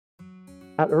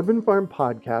At Urban Farm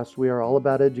Podcast, we are all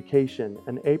about education,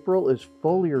 and April is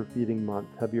foliar feeding month.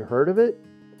 Have you heard of it?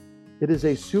 It is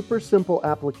a super simple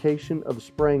application of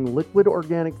spraying liquid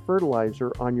organic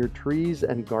fertilizer on your trees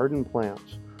and garden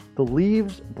plants. The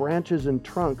leaves, branches, and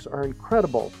trunks are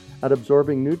incredible at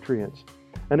absorbing nutrients.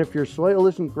 And if your soil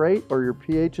isn't great or your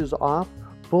pH is off,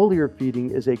 foliar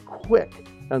feeding is a quick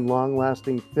and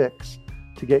long-lasting fix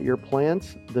to get your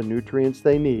plants the nutrients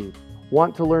they need.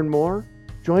 Want to learn more?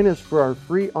 Join us for our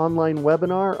free online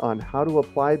webinar on how to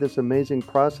apply this amazing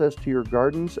process to your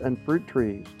gardens and fruit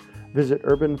trees. Visit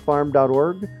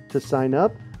urbanfarm.org to sign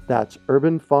up. That's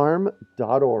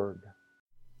urbanfarm.org.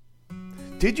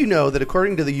 Did you know that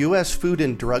according to the U.S. Food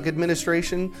and Drug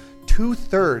Administration,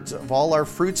 2/3 of all our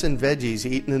fruits and veggies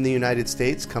eaten in the United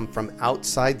States come from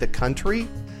outside the country?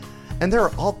 And there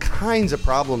are all kinds of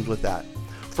problems with that.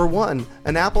 For one,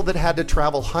 an apple that had to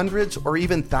travel hundreds or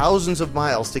even thousands of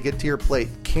miles to get to your plate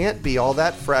can't be all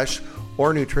that fresh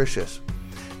or nutritious.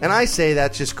 And I say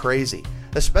that's just crazy,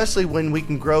 especially when we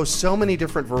can grow so many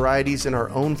different varieties in our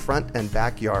own front and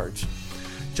backyards.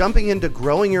 Jumping into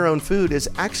growing your own food is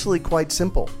actually quite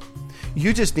simple.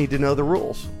 You just need to know the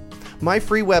rules. My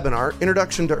free webinar,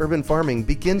 Introduction to Urban Farming,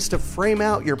 begins to frame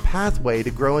out your pathway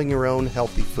to growing your own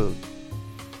healthy food.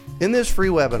 In this free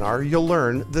webinar, you'll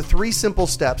learn the 3 simple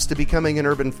steps to becoming an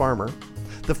urban farmer,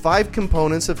 the 5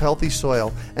 components of healthy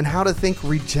soil, and how to think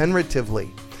regeneratively,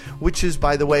 which is,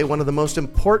 by the way, one of the most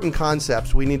important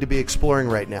concepts we need to be exploring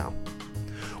right now.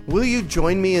 Will you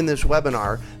join me in this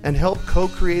webinar and help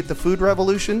co-create the food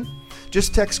revolution?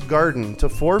 Just text GARDEN to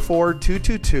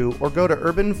 44222 or go to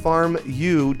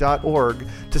urbanfarmu.org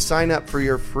to sign up for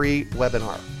your free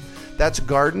webinar. That's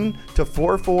GARDEN to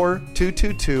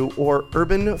 44222 or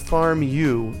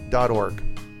urbanfarmu.org.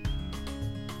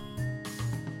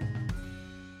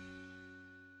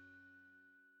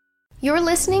 You're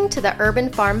listening to the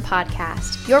Urban Farm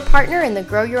Podcast, your partner in the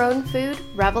Grow Your Own Food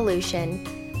revolution.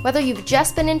 Whether you've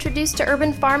just been introduced to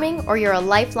urban farming or you're a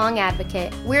lifelong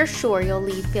advocate, we're sure you'll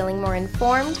leave feeling more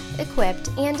informed, equipped,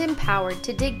 and empowered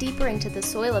to dig deeper into the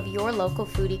soil of your local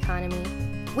food economy.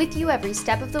 With you every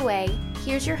step of the way,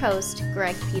 here's your host,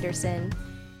 Greg Peterson.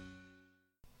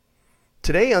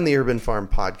 Today on the Urban Farm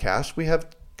Podcast, we have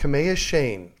Kamea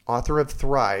Chayne, author of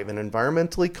Thrive, an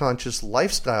environmentally conscious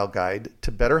lifestyle guide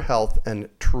to better health and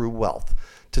true wealth,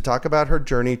 to talk about her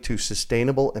journey to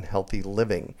sustainable and healthy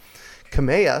living.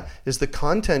 Kamea is the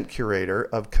content curator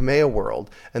of Kamea World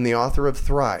and the author of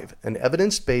Thrive, an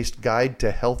evidence-based guide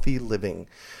to healthy living.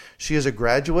 She is a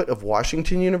graduate of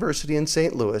Washington University in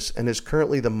St. Louis and is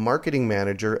currently the marketing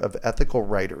manager of Ethical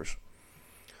Writers.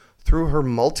 Through her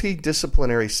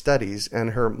multidisciplinary studies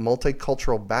and her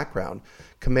multicultural background,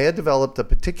 Kamea developed a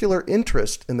particular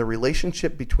interest in the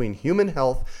relationship between human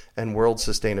health and world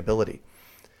sustainability,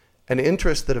 an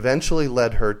interest that eventually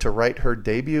led her to write her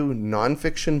debut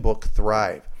nonfiction book,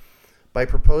 Thrive. By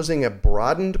proposing a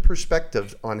broadened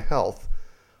perspective on health,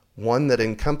 one that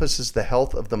encompasses the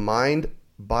health of the mind,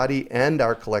 body, and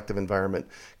our collective environment,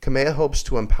 Kamea hopes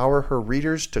to empower her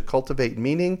readers to cultivate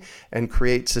meaning and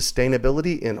create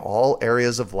sustainability in all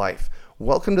areas of life.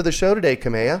 Welcome to the show today,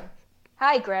 Kamea.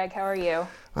 Hi, Greg. How are you?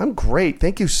 I'm great.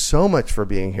 Thank you so much for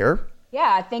being here.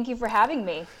 Yeah, thank you for having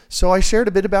me. So I shared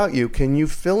a bit about you. Can you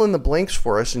fill in the blanks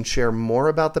for us and share more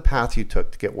about the path you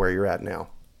took to get where you're at now?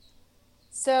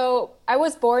 So I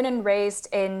was born and raised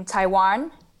in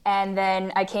Taiwan, and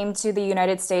then I came to the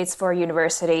United States for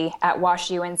university at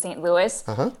WashU in St. Louis,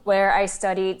 where I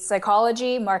studied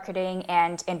psychology, marketing,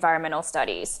 and environmental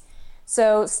studies.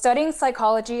 So studying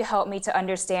psychology helped me to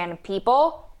understand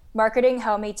people, marketing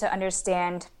helped me to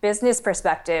understand business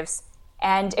perspectives,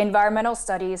 and environmental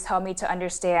studies helped me to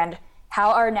understand how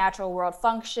our natural world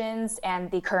functions and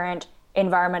the current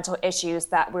environmental issues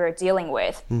that we're dealing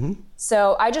with.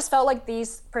 So I just felt like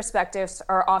these perspectives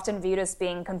are often viewed as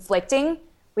being conflicting.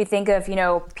 We think of,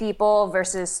 people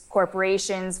versus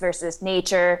corporations versus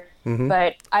nature,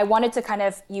 but I wanted to kind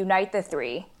of unite the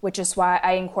 3, which is why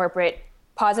I incorporate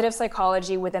positive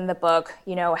psychology within the book,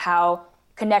 how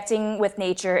connecting with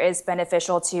nature is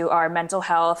beneficial to our mental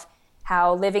health,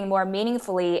 how living more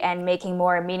meaningfully and making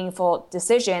more meaningful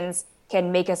decisions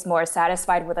can make us more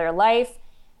satisfied with our life,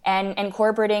 and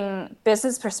incorporating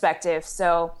business perspective.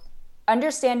 So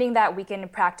understanding that we can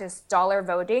practice dollar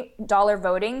voting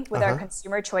with our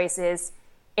consumer choices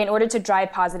in order to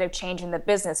drive positive change in the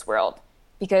business world.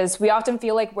 Because we often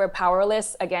feel like we're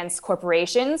powerless against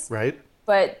corporations. Right.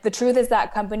 But the truth is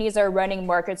that companies are running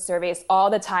market surveys all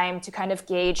the time to kind of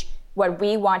gauge what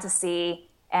we want to see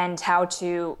and how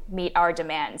to meet our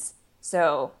demands.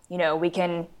 So, we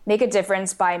can make a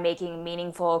difference by making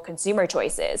meaningful consumer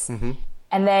choices.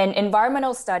 And then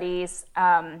environmental studies,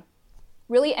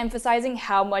 really emphasizing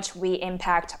how much we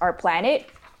impact our planet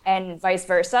and vice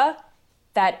versa,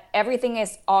 that everything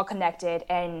is all connected.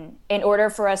 And in order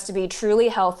for us to be truly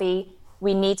healthy,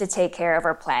 we need to take care of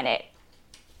our planet.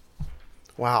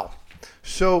 Wow.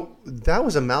 So that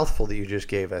was a mouthful that you just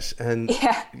gave us. And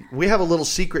we have a little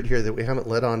secret here that we haven't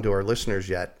let on to our listeners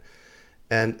yet.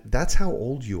 And that's how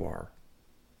old you are.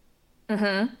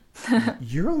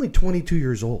 You're only 22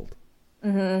 years old.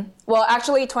 Well,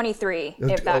 actually 23,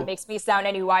 if that makes me sound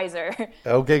any wiser.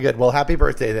 Okay, good. Well, happy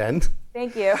birthday then.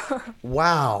 Thank you.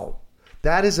 Wow.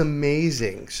 That is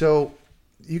amazing. So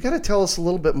you got to tell us a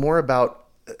little bit more about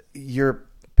your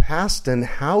past and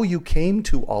how you came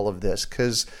to all of this,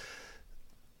 because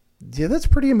that's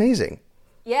pretty amazing.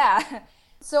 Yeah.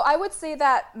 So I would say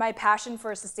that my passion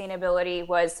for sustainability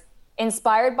was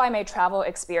inspired by my travel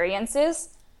experiences.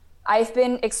 I've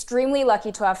been extremely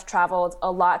lucky to have traveled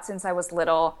a lot since I was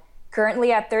little,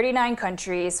 currently at 39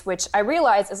 countries, which I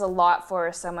realize is a lot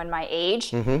for someone my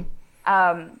age.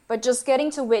 But just getting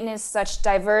to witness such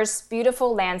diverse,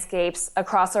 beautiful landscapes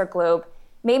across our globe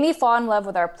made me fall in love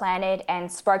with our planet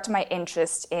and sparked my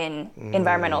interest in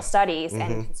environmental studies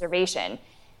and conservation.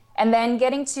 And then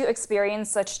getting to experience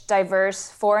such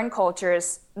diverse foreign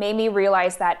cultures made me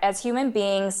realize that as human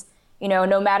beings,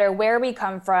 no matter where we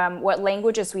come from, what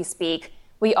languages we speak,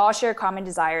 we all share common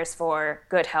desires for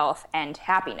good health and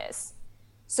happiness.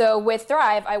 So with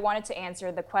Thrive, I wanted to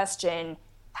answer the question,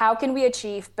 how can we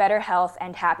achieve better health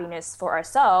and happiness for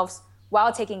ourselves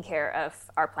while taking care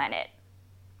of our planet?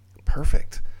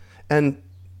 Perfect. And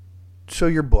so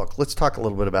your book, let's talk a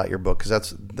little bit about your book,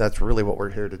 because that's really what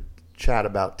we're here to chat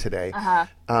about today.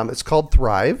 It's called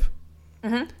Thrive.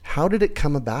 How did it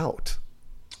come about?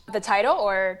 The title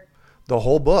or? The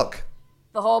whole book.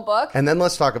 The whole book? And then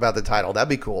let's talk about the title. That'd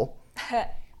be cool.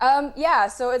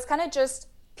 So it's kind of just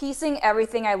piecing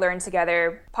everything I learned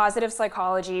together, positive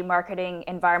psychology, marketing,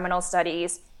 environmental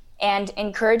studies, and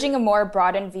encouraging a more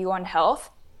broadened view on health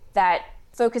that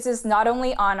focuses not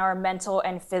only on our mental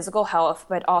and physical health,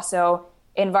 but also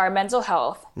environmental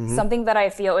health, something that I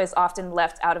feel is often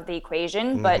left out of the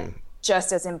equation, but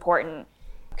just as important.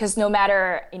 Because no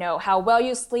matter, how well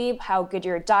you sleep, how good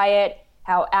your diet,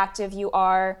 how active you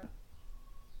are,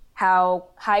 how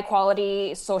high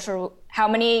quality how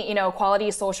many,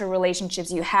 quality social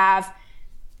relationships you have,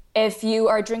 if you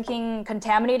are drinking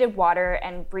contaminated water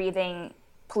and breathing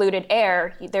polluted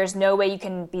air, there's no way you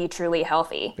can be truly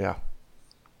healthy. Yeah.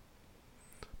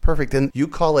 Perfect. And you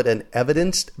call it an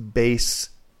evidence-based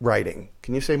writing.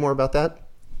 Can you say more about that?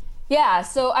 Yeah.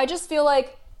 So I just feel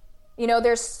like,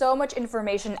 there's so much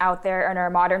information out there in our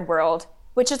modern world,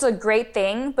 which is a great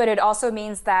thing, but it also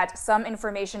means that some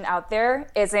information out there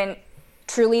isn't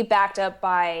truly backed up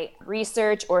by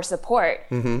research or support.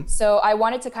 So I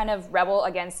wanted to kind of rebel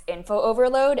against info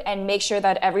overload and make sure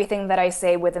that everything that I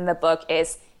say within the book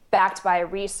is backed by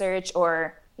research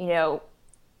or,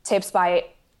 tips by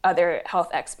other health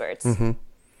experts. And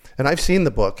I've seen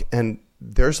the book, and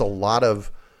there's a lot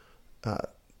of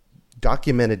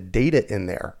documented data in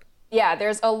there. Yeah,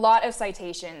 there's a lot of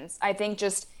citations. I think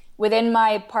just within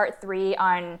my part 3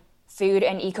 on food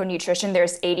and eco-nutrition,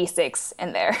 there's 86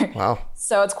 in there. Wow.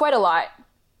 So it's quite a lot.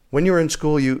 When you were in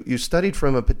school, you studied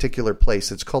from a particular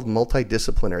place. It's called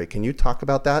multidisciplinary. Can you talk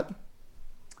about that?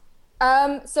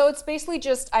 So it's basically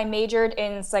just I majored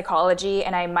in psychology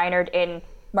and I minored in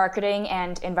marketing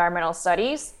and environmental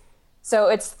studies. So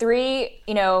it's 3,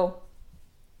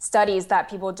 studies that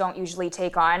people don't usually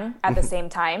take on at the same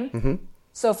time.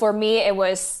 So for me, it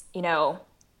was,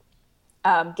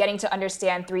 getting to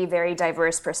understand 3 very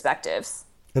diverse perspectives.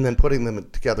 And then putting them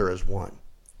together as one.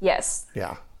 Yes.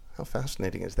 Yeah. How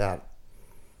fascinating is that?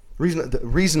 The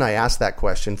reason I asked that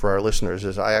question for our listeners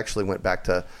is I actually went back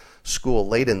to school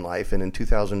late in life, and in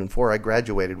 2004, I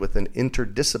graduated with an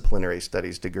interdisciplinary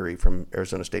studies degree from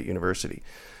Arizona State University.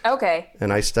 Okay.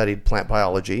 And I studied plant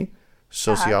biology,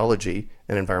 sociology,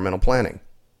 and environmental planning.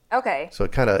 Okay. So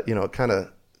it kind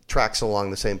of tracks along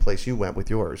the same place you went with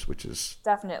yours, which is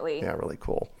definitely really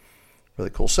cool. Really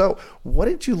cool. So what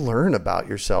did you learn about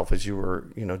yourself as you were,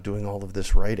 doing all of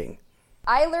this writing?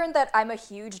 I learned that I'm a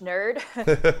huge nerd.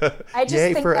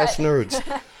 Yay for us nerds.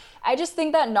 I just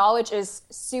think that knowledge is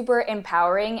super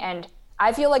empowering, and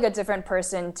I feel like a different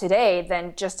person today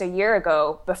than just a year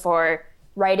ago before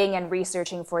writing and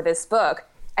researching for this book.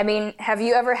 I mean, have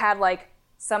you ever had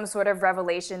some sort of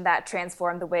revelation that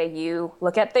transformed the way you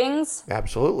look at things?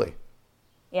 Absolutely.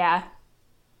 Yeah.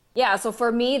 Yeah, so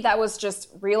for me, that was just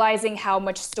realizing how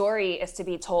much story is to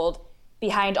be told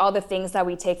behind all the things that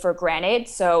we take for granted.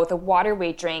 So the water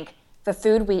we drink, the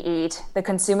food we eat, the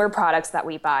consumer products that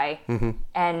we buy,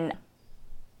 and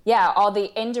all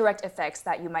the indirect effects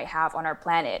that you might have on our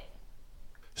planet.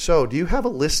 So do you have a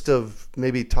list of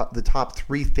maybe the top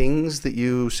 3 things that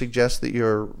you suggest that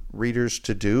your readers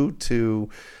to do to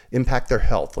impact their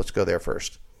health? Let's go there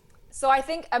first. So I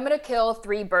think I'm going to kill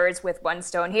 3 birds with 1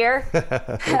 stone here.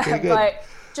 Okay, good. But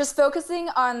just focusing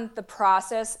on the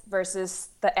process versus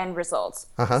the end results.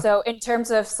 So in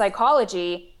terms of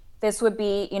psychology, this would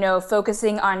be,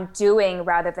 focusing on doing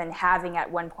rather than having at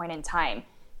one point in time,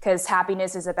 because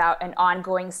happiness is about an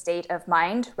ongoing state of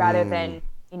mind rather than,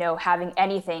 having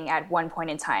anything at one point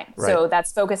in time. Right. So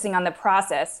that's focusing on the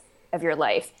process of your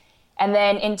life. And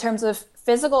then in terms of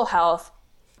physical health,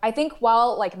 I think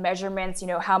while like measurements,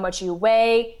 how much you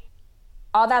weigh,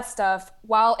 all that stuff,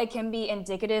 while it can be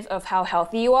indicative of how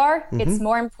healthy you are, it's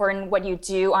more important what you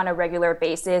do on a regular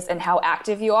basis and how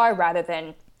active you are rather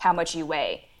than how much you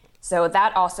weigh. So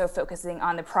that also focusing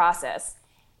on the process.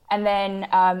 And then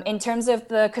in terms of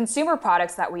the consumer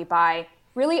products that we buy,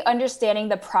 really understanding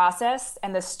the process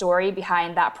and the story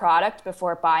behind that product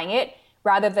before buying it,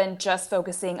 rather than just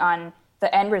focusing on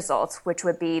the end results, which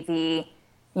would be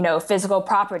the physical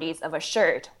properties of a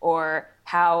shirt or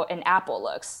how an apple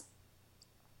looks.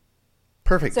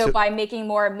 Perfect. So by making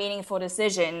more meaningful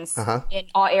decisions in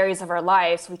all areas of our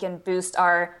lives, we can boost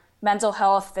our mental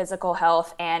health, physical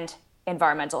health, and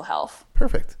environmental health.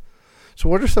 Perfect. So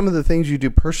what are some of the things you do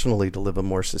personally to live a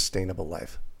more sustainable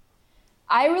life?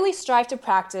 I really strive to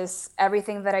practice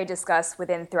everything that I discuss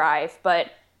within Thrive, but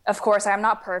of course I'm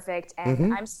not perfect,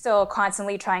 and I'm still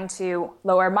constantly trying to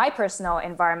lower my personal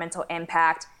environmental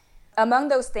impact. Among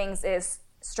those things is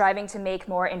striving to make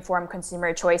more informed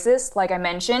consumer choices, like I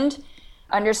mentioned,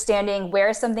 understanding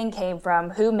where something came from,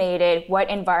 who made it, what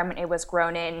environment it was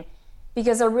grown in,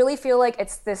 because I really feel like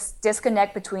it's this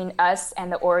disconnect between us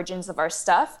and the origins of our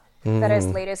stuff that has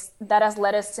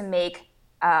led us to make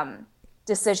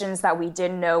decisions that we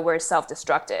didn't know were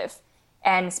self-destructive.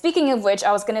 And speaking of which,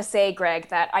 I was going to say, Greg,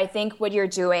 that I think what you're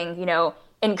doing,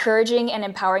 encouraging and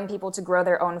empowering people to grow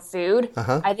their own food,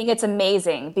 I think it's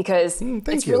amazing because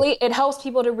it helps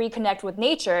people to reconnect with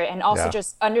nature and also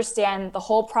just understand the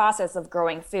whole process of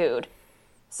growing food.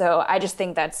 So I just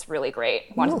think that's really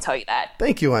great. Wanted to tell you that.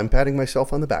 Thank you. I'm patting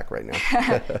myself on the back right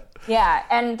now. Yeah.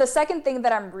 And the second thing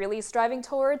that I'm really striving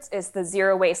towards is the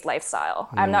zero waste lifestyle.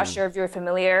 I'm not sure if you're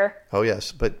familiar. Oh,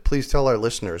 yes. But please tell our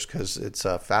listeners because it's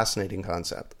a fascinating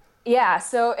concept. Yeah.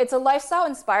 So it's a lifestyle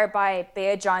inspired by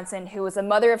Bea Johnson, who was a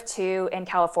mother of 2 in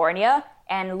California,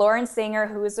 and Lauren Singer,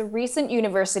 who is a recent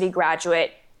university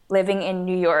graduate living in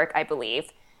New York, I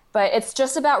believe. But it's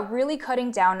just about really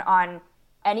cutting down on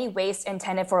any waste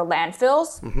intended for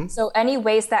landfills. So any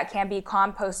waste that can be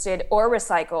composted or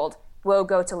recycled will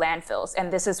go to landfills.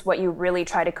 And this is what you really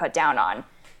try to cut down on.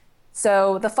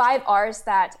 So the 5 R's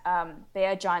that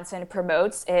Bea Johnson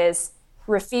promotes is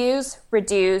refuse,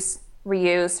 reduce,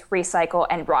 reuse, recycle,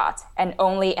 and rot. And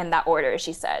only in that order,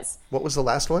 she says. What was the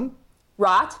last one?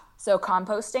 Rot, so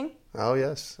composting. Oh,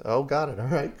 yes. Oh, got it. All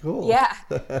right, cool. Yeah.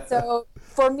 So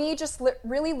for me, just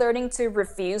really learning to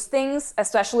refuse things,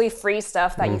 especially free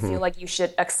stuff that you feel like you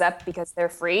should accept because they're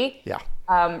free,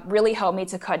 really helped me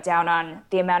to cut down on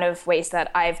the amount of waste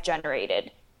that I've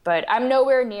generated. But I'm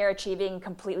nowhere near achieving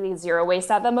completely zero waste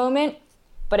at the moment,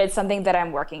 but it's something that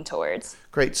I'm working towards.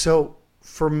 Great. So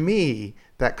for me,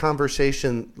 that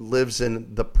conversation lives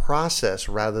in the process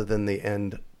rather than the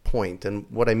end point. And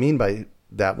what I mean by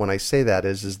that when I say that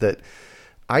is that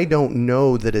I don't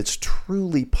know that it's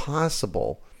truly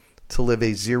possible to live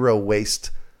a zero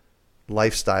waste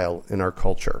lifestyle in our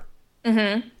culture.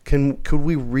 Could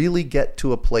we really get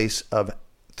to a place of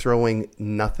throwing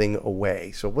nothing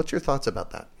away? So what's your thoughts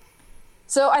about that?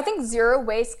 So I think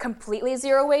completely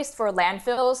zero waste for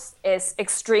landfills is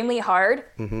extremely hard.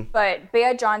 But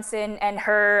Bea Johnson and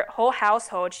her whole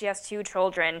household, she has 2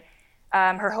 children,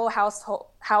 her whole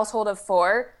household of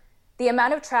 4, the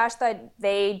amount of trash that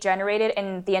they generated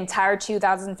in the entire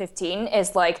 2015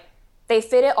 is like they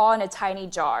fit it all in a tiny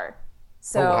jar.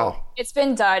 So It's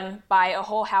been done by a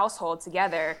whole household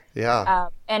together. Yeah.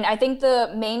 And I think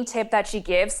the main tip that she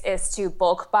gives is to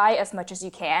bulk buy as much as you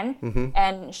can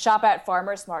and shop at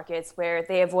farmers markets where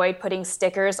they avoid putting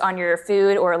stickers on your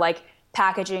food or like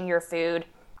packaging your food.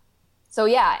 So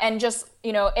yeah, and just,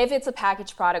 if it's a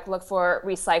packaged product, look for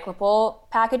recyclable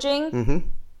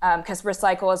packaging. Because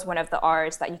recycle is one of the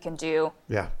R's that you can do.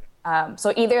 Yeah.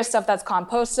 So either stuff that's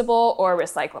compostable or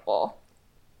recyclable.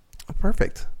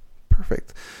 Perfect.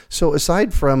 So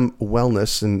aside from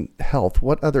wellness and health,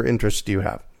 what other interests do you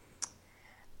have?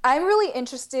 I'm really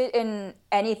interested in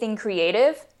anything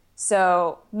creative.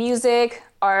 So music,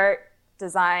 art,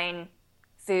 design,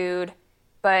 food.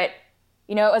 But,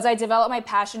 as I develop my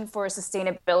passion for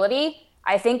sustainability,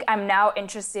 I think I'm now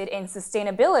interested in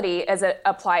sustainability as it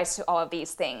applies to all of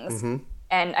these things. Mm-hmm.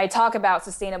 And I talk about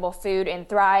sustainable food in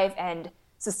Thrive and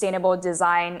sustainable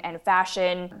design and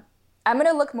fashion. I'm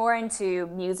going to look more into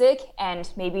music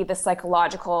and maybe the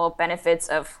psychological benefits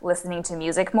of listening to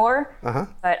music more. Uh-huh.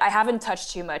 But I haven't touched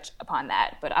too much upon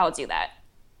that, but I'll do that.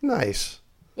 Nice.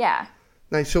 Yeah.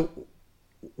 Nice. So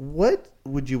what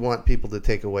would you want people to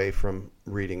take away from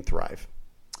reading Thrive?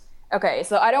 Okay,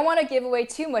 so I don't want to give away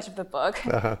too much of the book.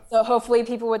 Uh-huh. So hopefully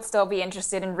people would still be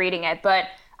interested in reading it. But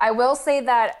I will say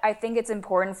that I think it's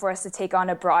important for us to take on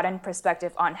a broadened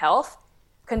perspective on health,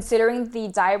 considering the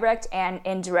direct and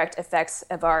indirect effects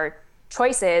of our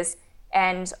choices,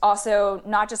 and also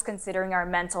not just considering our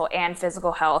mental and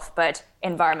physical health, but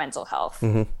environmental health.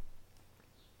 Mm-hmm.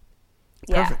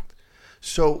 Yeah. Perfect.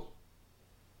 So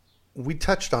we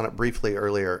touched on it briefly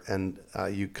earlier, and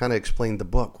you kind of explained the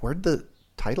book. Where'd the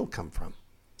title come from?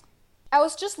 I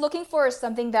was just looking for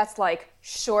something that's like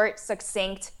short,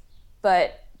 succinct,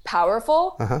 but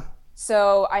powerful. Uh-huh.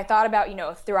 So I thought about,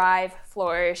 thrive,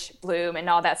 flourish, bloom, and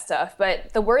all that stuff.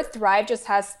 But the word thrive just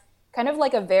has kind of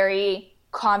like a very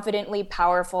confidently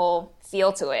powerful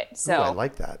feel to it. So I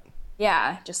like that.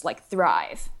 Yeah, just like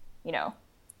thrive,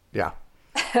 Yeah.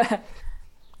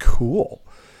 Cool.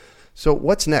 So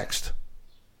what's next?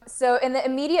 So in the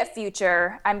immediate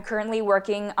future, I'm currently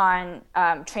working on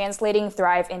translating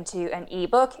Thrive into an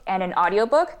ebook and an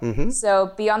audiobook. Mm-hmm.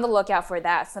 So be on the lookout for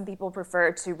that. Some people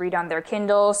prefer to read on their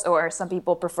Kindles, or some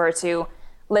people prefer to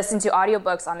listen to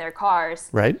audiobooks on their cars.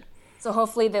 Right. So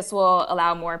hopefully this will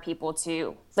allow more people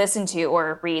to listen to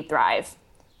or read Thrive.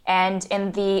 And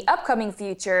in the upcoming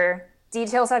future,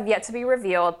 details have yet to be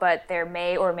revealed, but there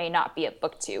may or may not be a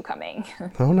book 2 coming.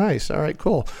 Oh, nice. All right,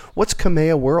 cool. What's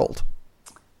Kamea World?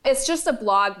 It's just a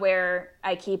blog where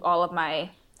I keep all of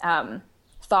my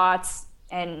thoughts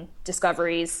and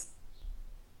discoveries.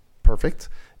 Perfect.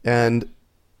 And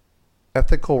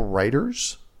ethical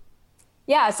writers?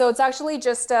 Yeah, so it's actually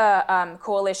just a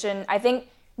coalition. I think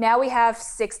now we have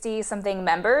 60-something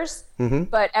members, mm-hmm.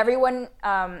 but everyone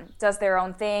does their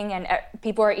own thing, and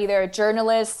people are either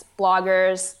journalists,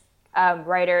 bloggers,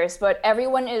 writers, but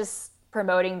everyone is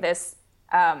promoting this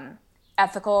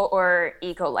ethical or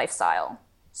eco lifestyle.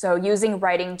 So using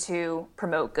writing to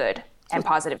promote good and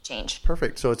positive change.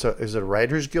 Perfect. So is it a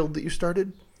writers guild that you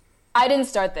started? I didn't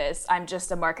start this. I'm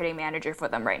just a marketing manager for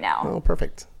them right now. Oh,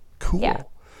 perfect. Cool. Yeah.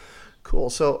 Cool.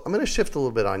 So I'm going to shift a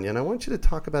little bit on you, and I want you to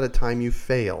talk about a time you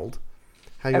failed,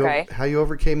 how you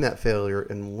overcame that failure,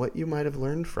 and what you might have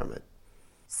learned from it.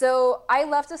 So I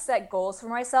love to set goals for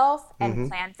myself and mm-hmm.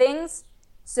 plan things.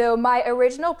 So my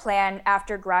original plan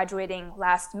after graduating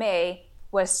last May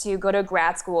was to go to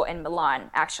grad school in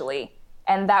Milan, actually.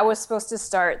 And that was supposed to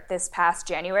start this past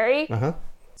January. Uh-huh.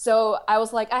 So I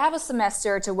was like, I have a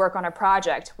semester to work on a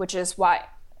project, which is why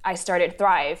I started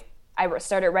Thrive. I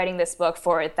started writing this book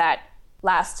for that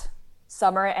last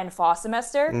summer and fall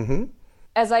semester. Mm-hmm.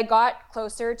 As I got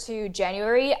closer to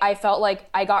January, I felt like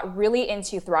I got really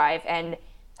into Thrive, and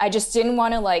I just didn't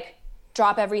want to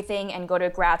drop everything and go to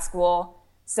grad school.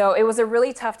 So it was a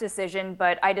really tough decision,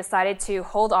 but I decided to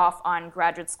hold off on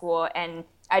graduate school, and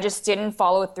I just didn't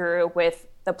follow through with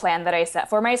the plan that I set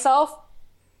for myself.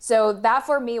 So that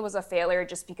for me was a failure,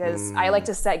 just because I like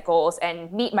to set goals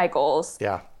and meet my goals.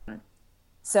 Yeah.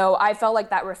 So I felt like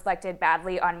that reflected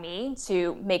badly on me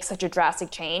to make such a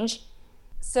drastic change.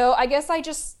 So I guess I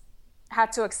just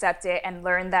had to accept it and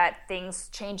learn that things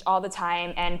change all the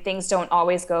time and things don't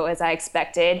always go as I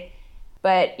expected.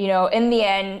 But, in the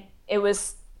end, it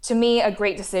was, to me, a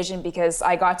great decision because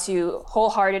I got to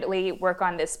wholeheartedly work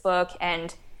on this book,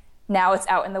 and now it's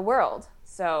out in the world.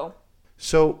 So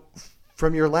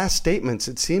from your last statements,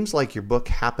 it seems like your book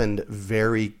happened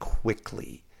very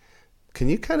quickly. Can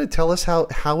you kind of tell us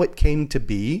how it came to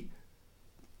be?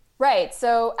 Right.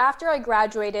 So after I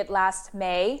graduated last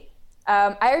May,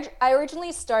 I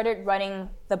originally started running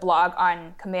the blog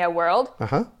on Kamea World.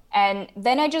 Uh-huh. And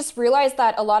then I just realized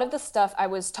that a lot of the stuff I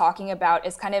was talking about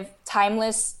is kind of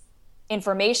timeless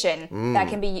information that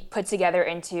can be put together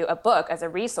into a book as a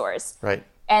resource. Right.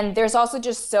 And there's also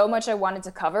just so much I wanted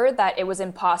to cover that it was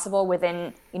impossible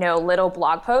within, little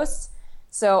blog posts.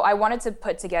 So I wanted to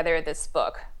put together this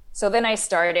book. So then I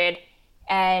started,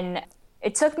 and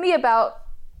it took me about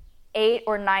 8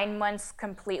 or 9 months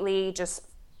completely just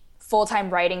full-time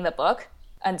writing the book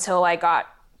until I got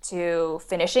to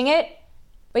finishing it.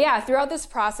 But yeah, throughout this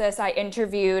process, I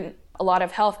interviewed a lot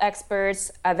of health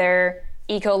experts, other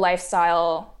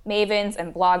eco-lifestyle mavens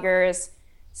and bloggers.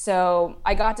 So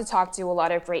I got to talk to a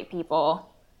lot of great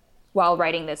people. while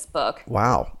writing this book.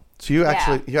 Wow. So you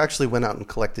actually went out and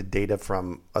collected data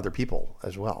from other people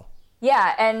as well.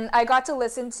 Yeah, and I got to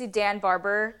listen to Dan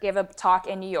Barber give a talk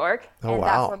in New York, and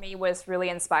that for me was really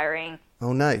inspiring.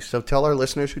 Oh, nice. So tell our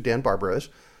listeners who Dan Barber is.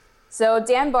 So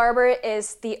Dan Barber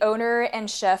is the owner and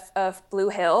chef of Blue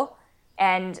Hill,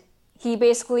 and he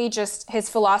basically his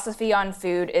philosophy on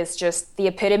food is just the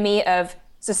epitome of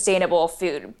sustainable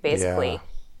food, basically.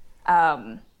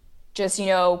 Yeah.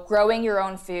 Growing your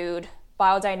own food,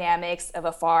 biodynamics of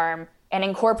a farm, and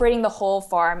incorporating the whole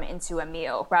farm into a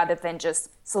meal rather than just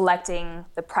selecting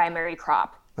the primary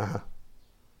crop. Uh-huh.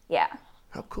 Yeah.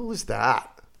 How cool is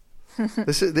that?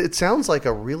 It sounds like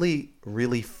a really,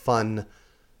 really fun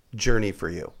journey for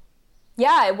you.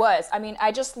 Yeah, it was. I mean,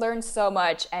 I just learned so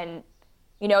much, and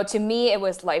to me, it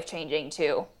was life-changing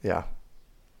too. Yeah.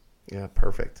 Yeah,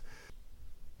 perfect.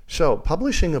 So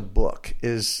publishing a book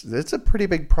it's a pretty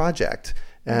big project,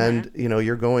 and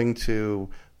you're going to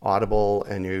Audible,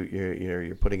 and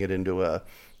you're putting it into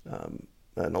an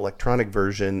electronic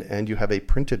version, and you have a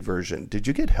printed version. Did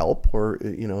you get help, or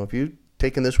have you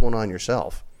taken this one on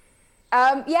yourself?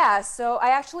 Yeah, so I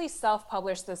actually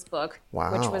self-published this book,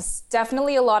 which was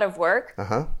definitely a lot of work.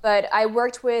 Uh-huh. But I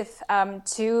worked with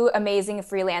 2 amazing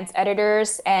freelance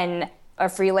editors and a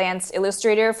freelance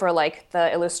illustrator for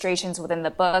the illustrations within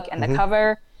the book and the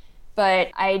cover.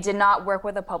 But I did not work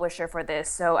with a publisher for this,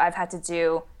 so I've had to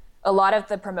do a lot of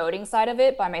the promoting side of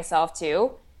it by myself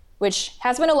too, which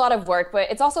has been a lot of work, but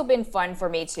it's also been fun for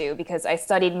me too, because I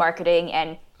studied marketing,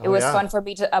 and it was fun for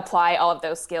me to apply all of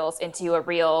those skills into a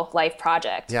real life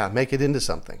project. Yeah, make it into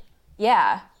something.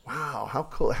 Yeah. Wow, how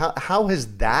cool. How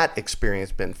has that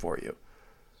experience been for you?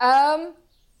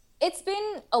 It's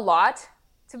been a lot,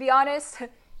 to be honest,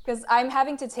 because I'm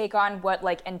having to take on what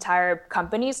entire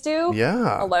companies do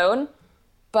alone.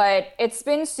 But it's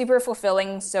been super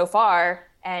fulfilling so far,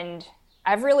 and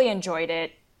I've really enjoyed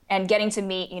it, and getting to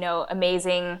meet,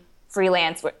 amazing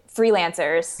freelancers.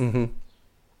 Mm-hmm.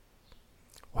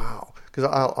 Wow.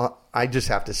 Because I just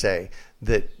have to say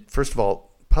that, first of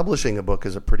all, publishing a book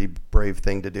is a pretty brave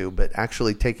thing to do, but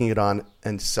actually taking it on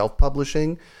and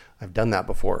self-publishing, I've done that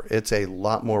before. It's a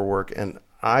lot more work, and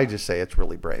I just say it's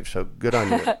really brave. So good on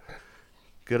you.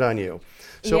 Good on you.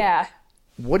 So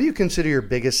what do you consider your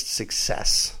biggest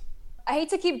success? I hate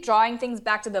to keep drawing things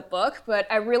back to the book, but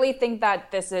I really think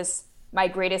that this is my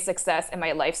greatest success in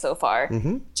my life so far.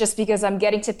 Mm-hmm. Just because I'm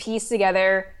getting to piece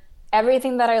together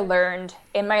everything that I learned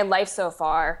in my life so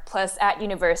far, plus at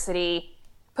university,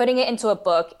 putting it into a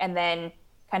book, and then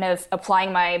kind of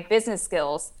applying my business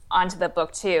skills onto the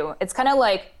book too. It's kind of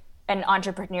like an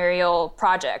entrepreneurial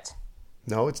project.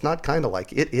 No, it's not kind of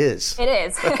like. It is. It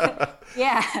is.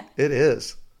 Yeah. It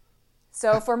is.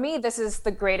 So for me, this is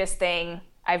the greatest thing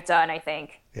I've done, I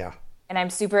think. Yeah. And I'm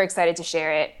super excited to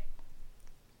share it.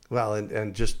 Well,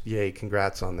 and just yay,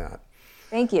 congrats on that.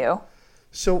 Thank you.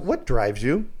 So what drives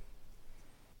you?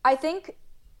 I think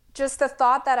just the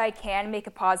thought that I can make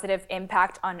a positive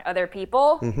impact on other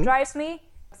people drives me.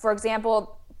 For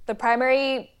example, the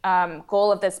primary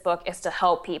goal of this book is to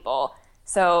help people.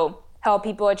 So help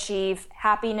people achieve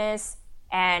happiness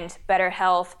and better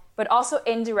health, but also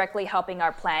indirectly helping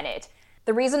our planet.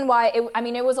 The reason why,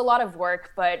 it was a lot of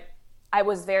work, but I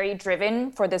was very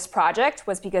driven for this project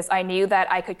was because I knew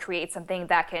that I could create something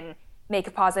that can make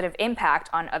a positive impact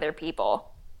on other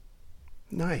people.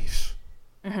 Nice.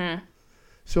 Mm-hmm.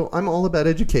 So I'm all about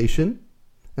education,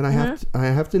 and I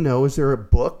have to know, is there a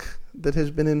book that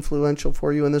has been influential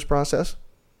for you in this process?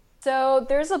 So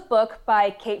there's a book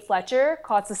by Kate Fletcher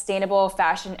called Sustainable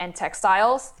Fashion and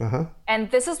Textiles. Uh-huh.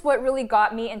 And this is what really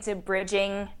got me into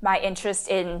bridging my interest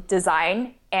in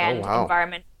design and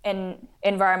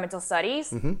environmental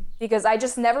studies, because I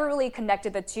just never really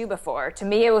connected the two before. To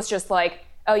me, it was just like,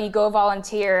 oh, you go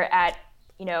volunteer at,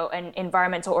 an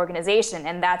environmental organization,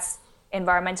 and that's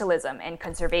environmentalism and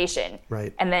conservation.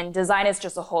 Right. And then design is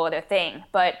just a whole other thing.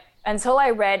 But until I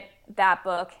read that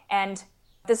book and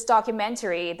this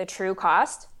documentary, The True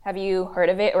Cost, have you heard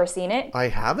of it or seen it? I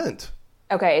haven't.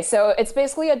 Okay, so it's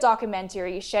basically a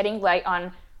documentary shedding light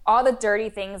on all the dirty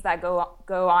things that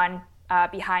go on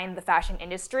behind the fashion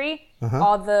industry,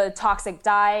 all the toxic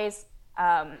dyes,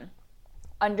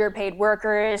 underpaid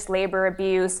workers, labor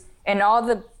abuse, and all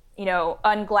the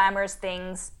unglamorous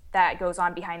things that goes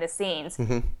on behind the scenes.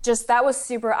 Just that was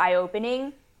super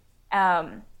eye-opening,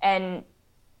 and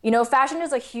fashion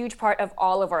is a huge part of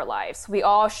all of our lives. We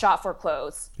all shop for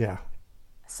clothes. Yeah.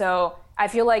 So I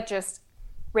feel like just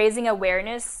raising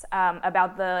awareness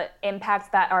about the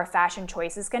impact that our fashion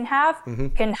choices can have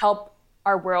can help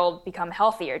our world become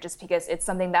healthier, just because it's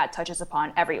something that touches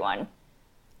upon everyone.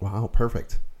 Wow,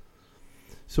 perfect.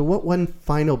 So what one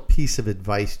final piece of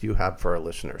advice do you have for our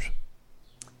listeners?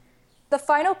 The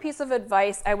final piece of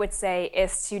advice I would say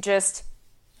is to just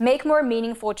make more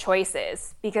meaningful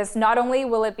choices, because not only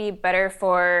will it be better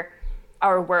for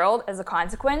our world as a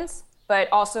consequence,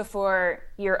 but also for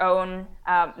your own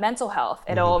mental health.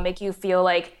 It'll make you feel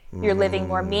like you're living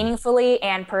more meaningfully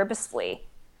and purposefully,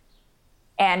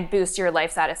 and boost your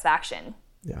life satisfaction.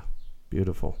 Yeah,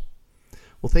 beautiful.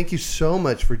 Well, thank you so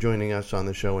much for joining us on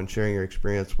the show and sharing your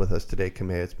experience with us today,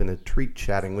 Kamea. It's been a treat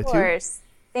chatting with you. Of course.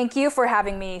 Thank you for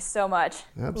having me so much.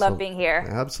 Love being here.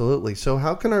 Absolutely. So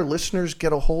how can our listeners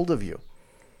get a hold of you?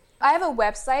 I have a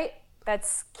website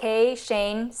that's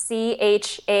Chayne,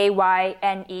 CHAYNE.com.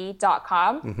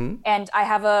 And I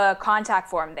have a contact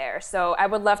form there. So I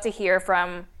would love to hear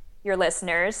from your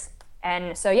listeners.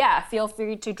 And so, yeah, feel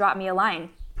free to drop me a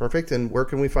line. Perfect. And where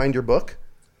can we find your book?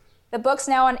 The book's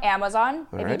now on Amazon.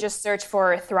 All if right. you just search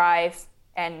for Thrive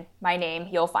and my name,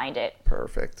 you'll find it.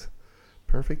 Perfect.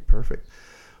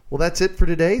 Well, that's it for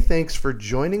today. Thanks for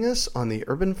joining us on the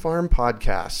Urban Farm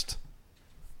Podcast.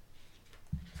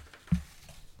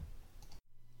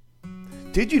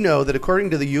 Did you know that according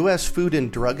to the U.S. Food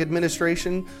and Drug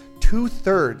Administration,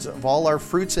 2/3 of all our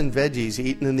fruits and veggies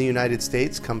eaten in the United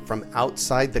States come from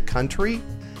outside the country?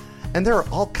 And there are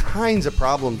all kinds of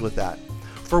problems with that.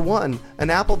 For one, an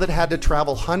apple that had to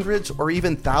travel hundreds or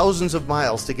even thousands of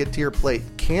miles to get to your plate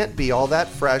can't be all that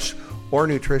fresh or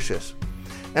nutritious.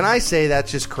 And I say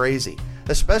that's just crazy,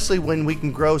 especially when we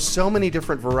can grow so many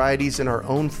different varieties in our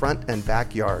own front and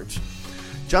backyards.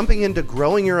 Jumping into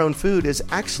growing your own food is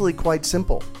actually quite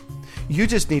simple. You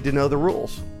just need to know the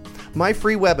rules. My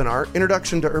free webinar,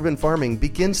 Introduction to Urban Farming,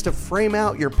 begins to frame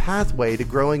out your pathway to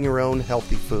growing your own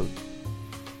healthy food.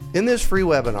 In this free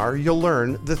webinar, you'll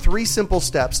learn the 3 simple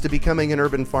steps to becoming an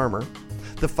urban farmer,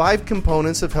 the 5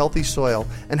 components of healthy soil,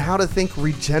 and how to think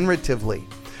regeneratively,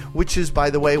 which is, by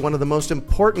the way, one of the most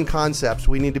important concepts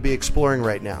we need to be exploring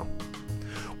right now.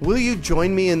 Will you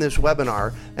join me in this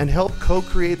webinar and help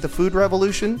co-create the food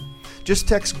revolution? Just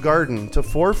text GARDEN to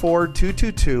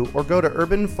 44222 or go to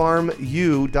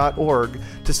urbanfarmu.org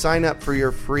to sign up for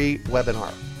your free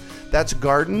webinar. That's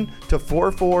GARDEN to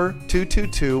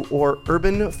 44222 or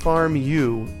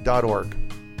urbanfarmu.org.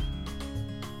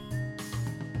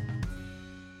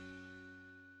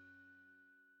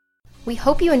 We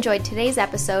hope you enjoyed today's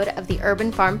episode of the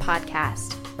Urban Farm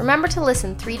Podcast. Remember to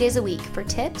listen 3 days a week for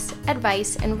tips,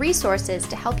 advice, and resources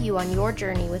to help you on your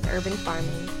journey with urban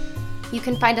farming. You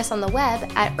can find us on the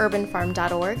web at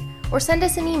urbanfarm.org or send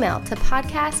us an email to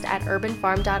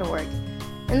podcast@urbanfarm.org.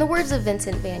 In the words of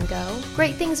Vincent van Gogh,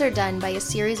 great things are done by a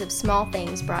series of small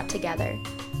things brought together.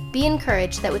 Be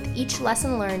encouraged that with each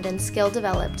lesson learned and skill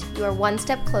developed, you are one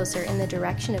step closer in the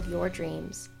direction of your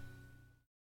dreams.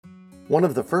 One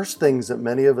of the first things that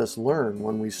many of us learn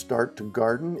when we start to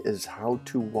garden is how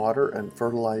to water and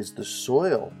fertilize the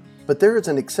soil. But there is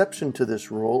an exception to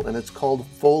this rule, and it's called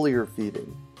foliar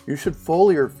feeding. You should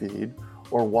foliar feed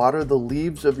or water the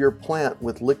leaves of your plant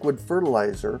with liquid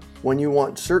fertilizer when you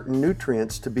want certain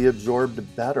nutrients to be absorbed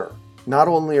better. Not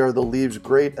only are the leaves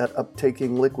great at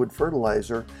uptaking liquid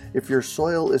fertilizer, if your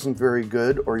soil isn't very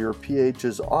good or your pH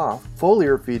is off,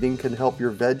 foliar feeding can help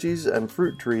your veggies and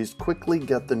fruit trees quickly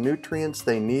get the nutrients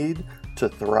they need to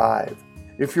thrive.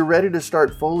 If you're ready to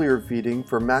start foliar feeding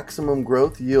for maximum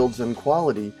growth, yields, and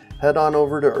quality, head on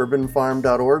over to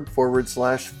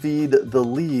urbanfarm.org/feed the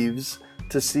leaves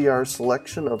to see our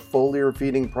selection of foliar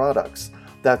feeding products.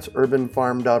 That's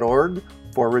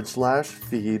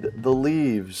urbanfarm.org/feed the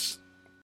leaves.